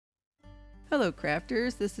Hello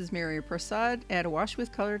crafters, this is Mary Prasad at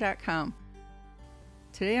awashwithcolor.com.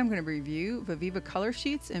 Today I'm going to review Viviva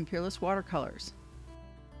Colorsheets and Peerless Watercolors.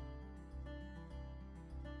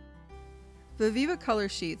 Viviva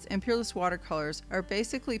Colorsheets and Peerless Watercolors are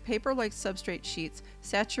basically paper-like substrate sheets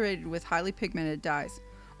saturated with highly pigmented dyes.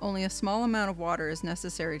 Only a small amount of water is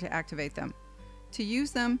necessary to activate them. To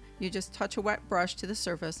use them, you just touch a wet brush to the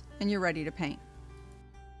surface and you're ready to paint.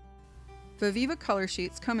 Viviva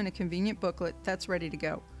Colorsheets come in a convenient booklet that's ready to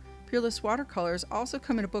go. Peerless Watercolors also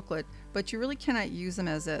come in a booklet, but you really cannot use them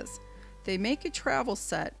as is. They make a travel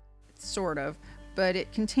set, sort of, but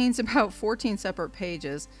it contains about 14 separate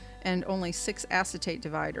pages and only 6 acetate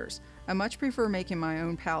dividers. I much prefer making my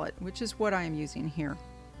own palette, which is what I am using here.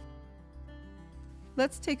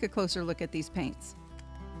 Let's take a closer look at these paints.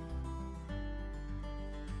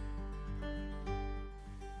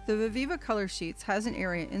 The Viviva Colorsheets has an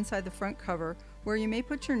area inside the front cover where you may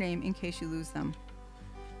put your name in case you lose them.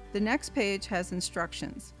 The next page has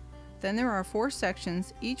instructions. Then there are 4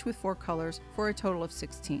 sections, each with 4 colors, for a total of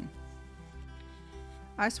 16.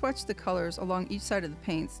 I swatched the colors along each side of the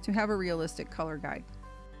paints to have a realistic color guide.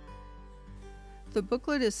 The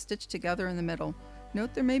booklet is stitched together in the middle.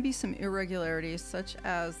 Note there may be some irregularities, such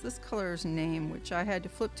as this color's name, which I had to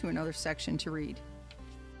flip to another section to read.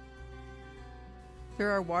 There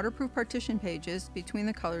are waterproof partition pages between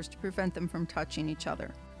the colors to prevent them from touching each other,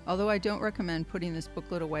 although I don't recommend putting this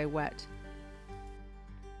booklet away wet.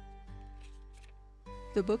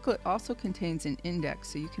 The booklet also contains an index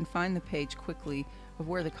so you can find the page quickly of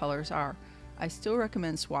where the colors are. I still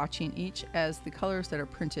recommend swatching each, as the colors that are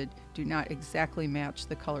printed do not exactly match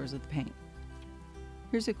the colors of the paint.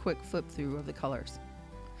 Here's a quick flip through of the colors.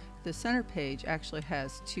 The center page actually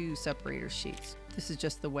has 2 separator sheets. This is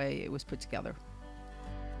just the way it was put together.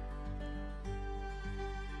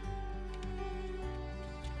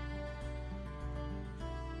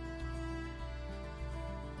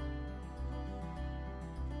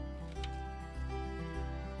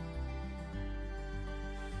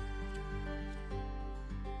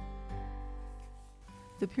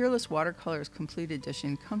 The Peerless Watercolors Complete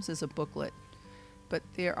Edition comes as a booklet, but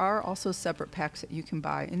there are also separate packs that you can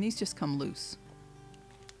buy, and these just come loose.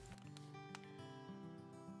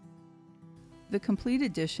 The Complete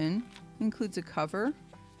Edition includes a cover,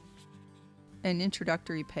 an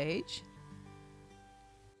introductory page,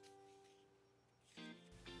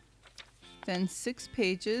 then 6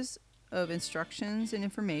 pages of instructions and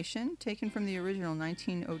information taken from the original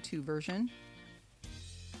 1902 version,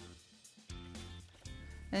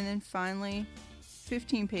 and then finally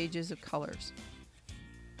 15 pages of colors.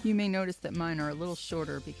 You may notice that mine are a little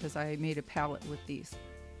shorter because I made a palette with these.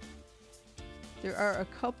 There are a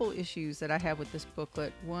couple issues that I have with this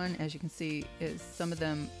booklet. One, as you can see, is some of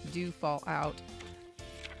them do fall out.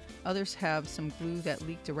 Others have some glue that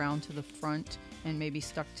leaked around to the front and maybe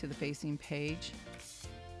stuck to the facing page.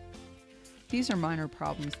 These are minor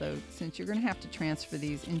problems though, since you're going to have to transfer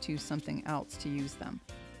these into something else to use them.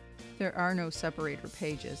 There are no separator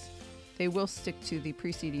pages. They will stick to the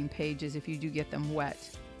preceding pages if you do get them wet.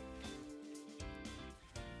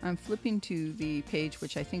 I'm flipping to the page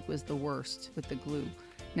which I think was the worst with the glue.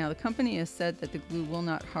 Now the company has said that the glue will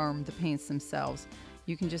not harm the paints themselves.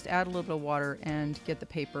 You can just add a little bit of water and get the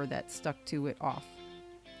paper that stuck to it off.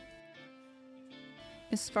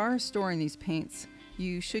 As far as storing these paints,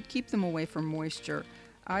 you should keep them away from moisture.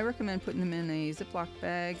 I recommend putting them in a Ziploc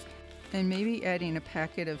bag and maybe adding a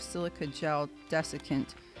packet of silica gel desiccant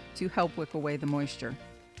to help wick away the moisture.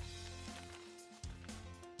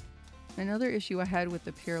 Another issue I had with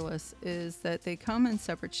the Peerless is that they come in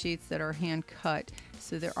separate sheets that are hand cut,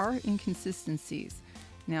 so there are inconsistencies.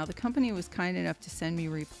 Now the company was kind enough to send me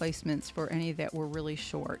replacements for any that were really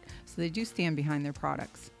short, so they do stand behind their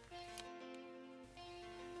products.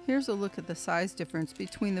 Here's a look at the size difference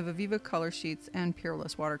between the Viviva Colorsheets and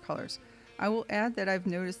Peerless Watercolors. I will add that I've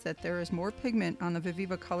noticed that there is more pigment on the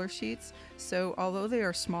Viviva Colorsheets, so although they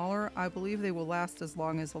are smaller, I believe they will last as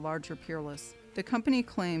long as the larger Peerless. The company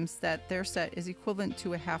claims that their set is equivalent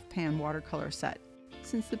to a half-pan watercolor set.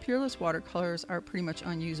 Since the Peerless watercolors are pretty much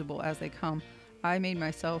unusable as they come, I made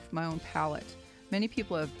myself my own palette. Many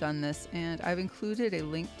people have done this, and I've included a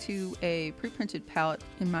link to a pre-printed palette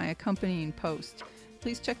in my accompanying post.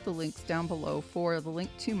 Please check the links down below for the link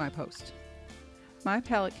to my post. My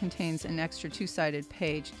palette contains an extra 2-sided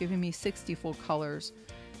page, giving me 60 full colors.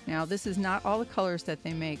 Now this is not all the colors that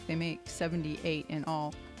they make 78 in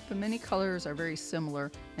all, but many colors are very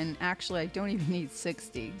similar, and actually I don't even need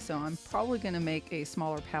 60, so I'm probably going to make a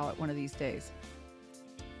smaller palette one of these days.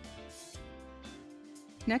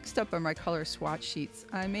 Next up are my color swatch sheets.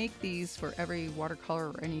 I make these for every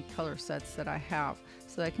watercolor or any color sets that I have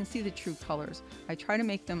so that I can see the true colors. I try to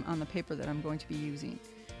make them on the paper that I'm going to be using.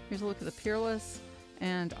 Here's a look at the Peerless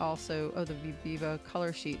and also of the Viviva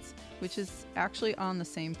Colorsheets, which is actually on the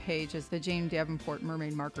same page as the Jane Davenport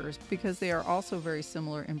Mermaid markers because they are also very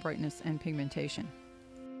similar in brightness and pigmentation.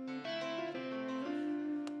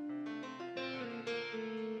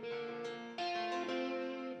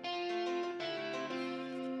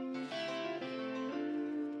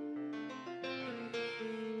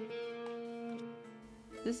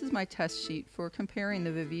 This is my test sheet for comparing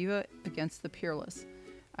the Viviva against the Peerless.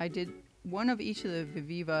 I did one of each of the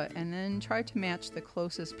Viviva and then tried to match the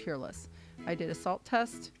closest Peerless. I did a salt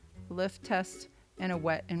test, lift test, and a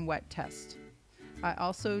wet and wet test. I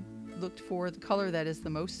also looked for the color that is the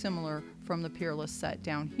most similar from the Peerless set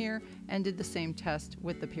down here and did the same test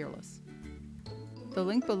with the Peerless. The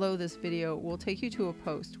link below this video will take you to a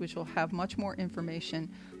post which will have much more information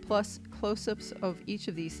plus close-ups of each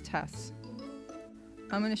of these tests.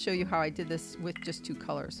 I'm going to show you how I did this with just 2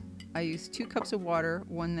 colors. I used 2 cups of water,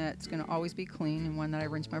 one that's going to always be clean and one that I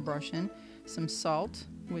rinse my brush in, some salt,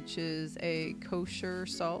 which is a kosher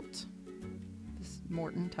salt, this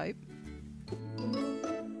Morton type,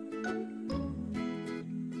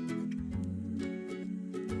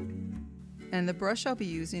 and the brush I'll be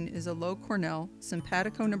using is a Low Cornell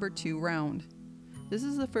Simpatico No. 2 round. This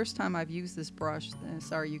is the first time I've used this brush.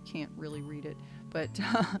 Sorry you can't really read it, but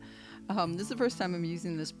this is the first time I'm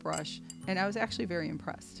using this brush, and I was actually very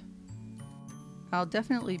impressed. I'll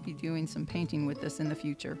definitely be doing some painting with this in the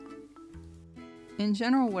future. In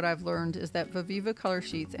general, what I've learned is that Viviva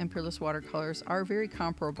Colorsheets and Peerless watercolors are very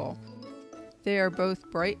comparable. They are both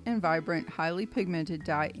bright and vibrant, highly pigmented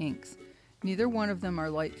dye inks. Neither one of them are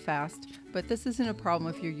light fast, but this isn't a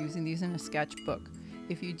problem if you're using these in a sketchbook.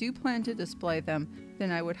 If you do plan to display them,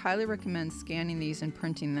 then I would highly recommend scanning these and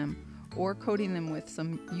printing them, or coating them with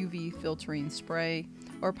some UV filtering spray,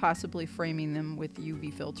 or possibly framing them with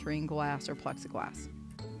UV filtering glass or plexiglass.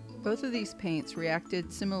 Both of these paints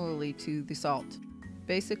reacted similarly to the salt.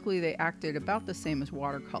 Basically, they acted about the same as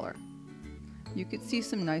watercolor. You could see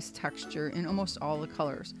some nice texture in almost all the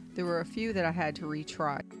colors. There were a few that I had to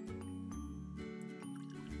retry.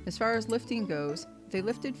 As far as lifting goes, they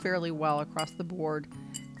lifted fairly well across the board.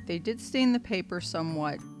 They did stain the paper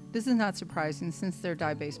somewhat. This is not surprising since they're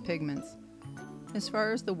dye-based pigments. As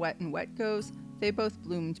far as the wet and wet goes, they both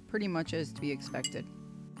bloomed pretty much as to be expected.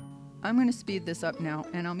 I'm going to speed this up now,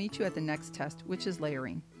 and I'll meet you at the next test, which is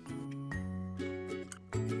layering.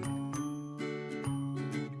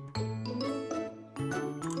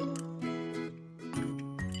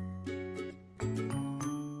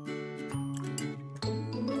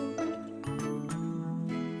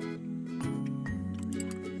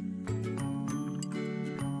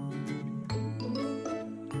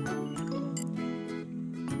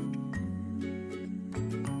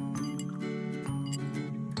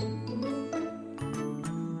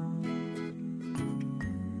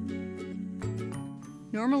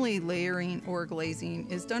 Normally, layering or glazing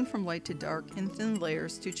is done from light to dark in thin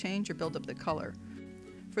layers to change or build up the color.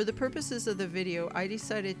 For the purposes of the video, I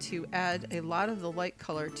decided to add a lot of the light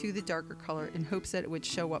color to the darker color in hopes that it would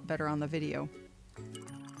show up better on the video.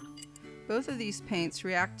 Both of these paints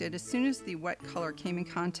reacted as soon as the wet color came in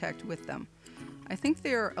contact with them. I think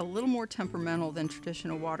they are a little more temperamental than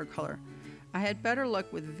traditional watercolor. I had better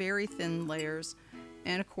luck with very thin layers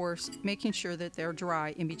and, of course, making sure that they're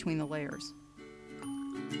dry in between the layers.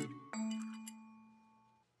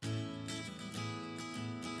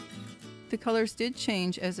 The colors did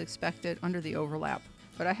change as expected under the overlap,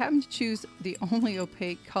 but I happened to choose the only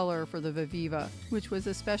opaque color for the Viviva, which was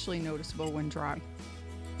especially noticeable when dry.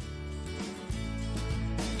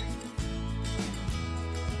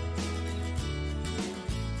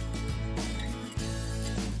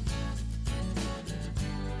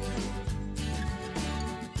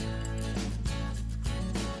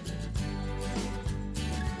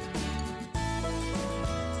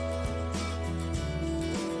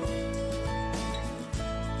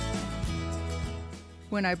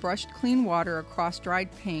 When I brushed clean water across dried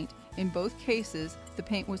paint, in both cases the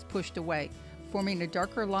paint was pushed away, forming a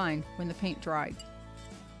darker line when the paint dried.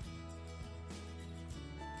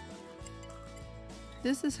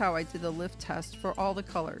 This is how I did the lift test for all the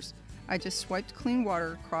colors. I just swiped clean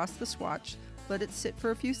water across the swatch, let it sit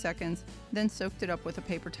for a few seconds, then soaked it up with a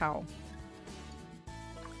paper towel.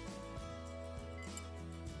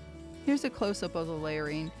 Here's a close-up of the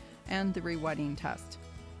layering and the re-wetting test.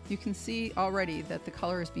 You can see already that the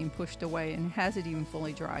color is being pushed away and hasn't even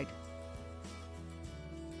fully dried.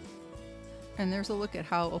 And there's a look at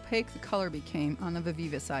how opaque the color became on the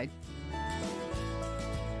Viviva side.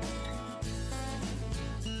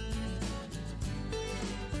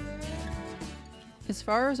 As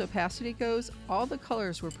far as opacity goes, all the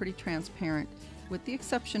colors were pretty transparent, with the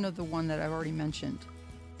exception of the one that I've already mentioned.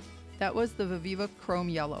 That was the Viviva Chrome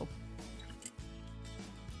Yellow.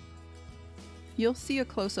 You'll see a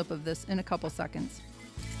close-up of this in a couple seconds.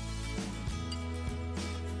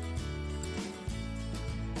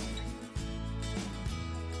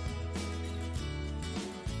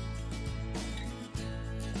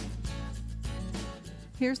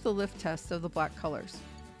 Here's the lift test of the black colors.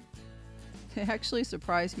 They actually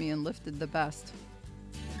surprised me and lifted the best.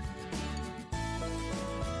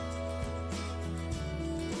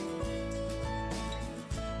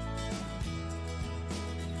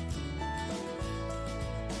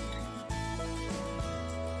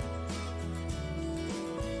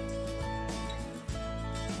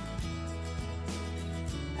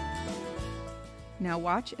 Now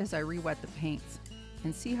watch as I re-wet the paints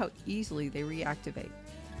and see how easily they reactivate.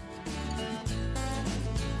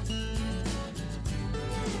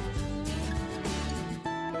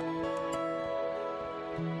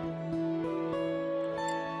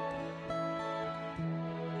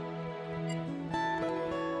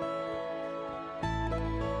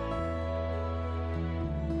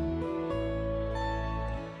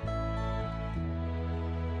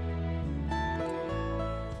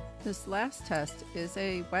 This last test is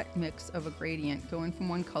a wet mix of a gradient going from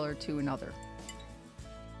one color to another.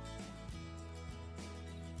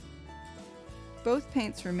 Both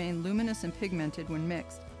paints remain luminous and pigmented when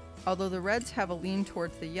mixed, although the reds have a lean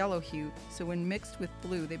towards the yellow hue, so when mixed with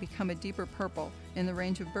blue they become a deeper purple in the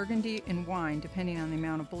range of burgundy and wine depending on the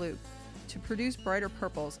amount of blue. To produce brighter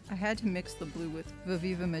purples, I had to mix the blue with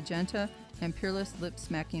Viviva Magenta and Peerless Lip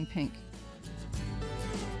Smacking Pink.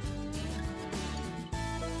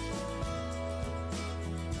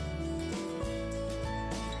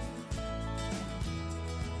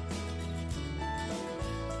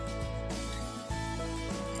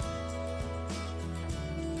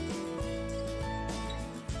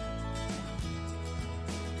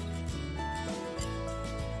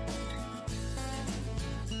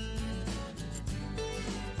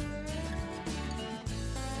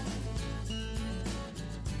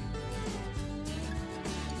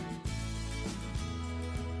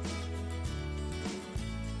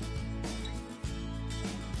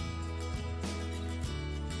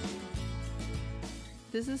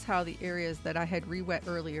 This is how the areas that I had re-wet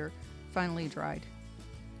earlier finally dried.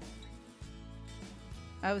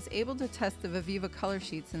 I was able to test the Viviva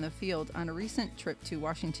Colorsheets in the field on a recent trip to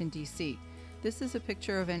Washington, D.C. This is a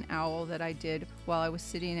picture of an owl that I did while I was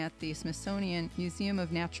sitting at the Smithsonian Museum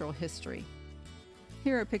of Natural History.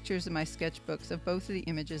 Here are pictures of my sketchbooks of both of the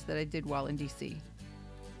images that I did while in D.C.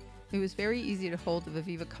 It was very easy to hold the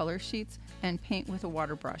Viviva Colorsheets and paint with a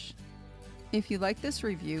water brush. If you like this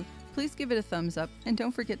review, please give it a thumbs up and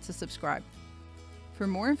don't forget to subscribe. For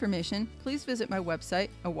more information, please visit my website,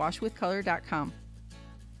 awashwithcolor.com.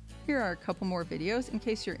 Here are a couple more videos in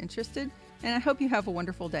case you're interested, and I hope you have a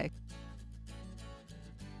wonderful day.